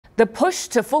The push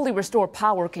to fully restore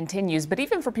power continues, but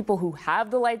even for people who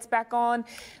have the lights back on,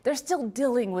 they're still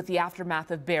dealing with the aftermath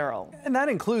of Beryl. And that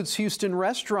includes Houston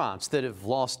restaurants that have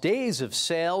lost days of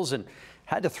sales and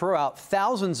had to throw out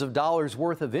thousands of dollars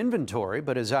worth of inventory.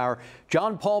 But as our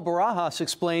John Paul Barajas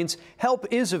explains, help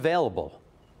is available.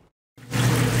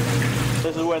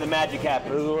 This is where the magic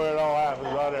happens. This is where it all happens,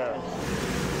 right there.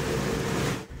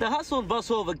 The hustle and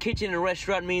bustle of a kitchen and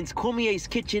restaurant means Cormier's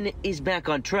Kitchen is back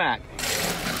on track.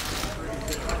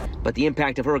 But the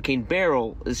impact of Hurricane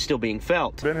Beryl is still being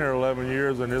felt. Been here 11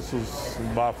 years, and this is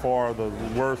by far the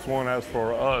worst one as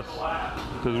for us,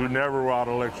 because we never were out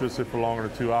of electricity for longer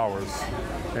than 2 hours.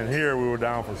 And here we were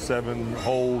down for 7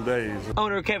 whole days.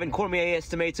 Owner Kevin Cormier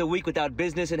estimates a week without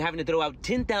business and having to throw out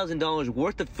 $10,000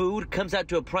 worth of food comes out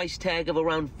to a price tag of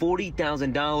around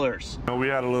 $40,000. We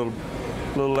had a little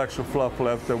extra fluff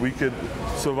left that we could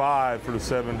survive for the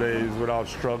 7 days without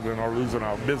struggling or losing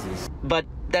our business. But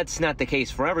that's not the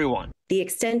case for everyone. The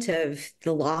extent of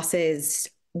the losses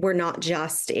were not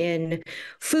just in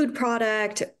food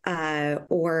product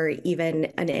or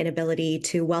even an inability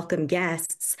to welcome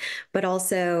guests, but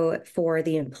also for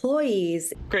the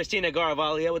employees. Christina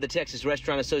Garavaglia with the Texas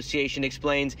Restaurant Association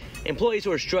explains employees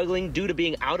who are struggling due to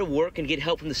being out of work and get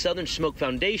help from the Southern Smoke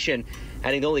Foundation,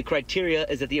 adding the only criteria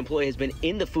is that the employee has been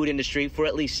in the food industry for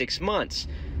at least 6 months.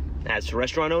 As for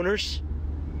restaurant owners,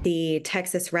 the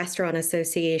Texas Restaurant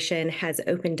Association has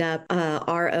opened up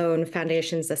our own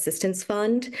Foundation's Assistance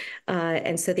Fund,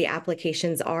 and so the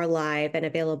applications are live and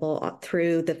available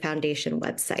through the Foundation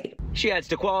website. She adds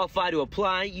to qualify to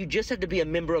apply, you just have to be a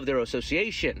member of their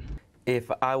association. If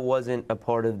I wasn't a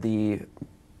part of the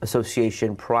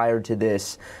association prior to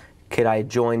this, could I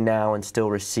join now and still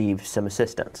receive some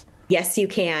assistance? Yes, you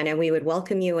can, and we would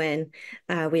welcome you in.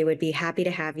 We would be happy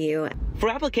to have you. For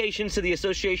applications to the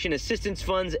association assistance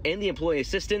funds and the employee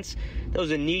assistance,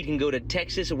 those in need can go to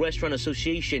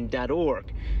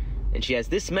texasrestaurantassociation.org. And she has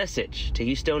this message to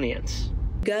Houstonians.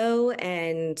 Go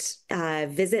and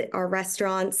visit our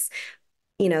restaurants.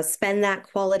 Spend that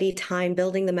quality time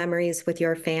building the memories with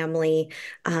your family,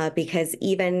 because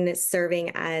even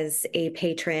serving as a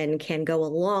patron can go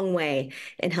a long way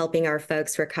in helping our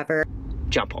folks recover.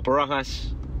 John Paul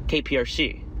Barajas,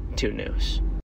 KPRC 2 News.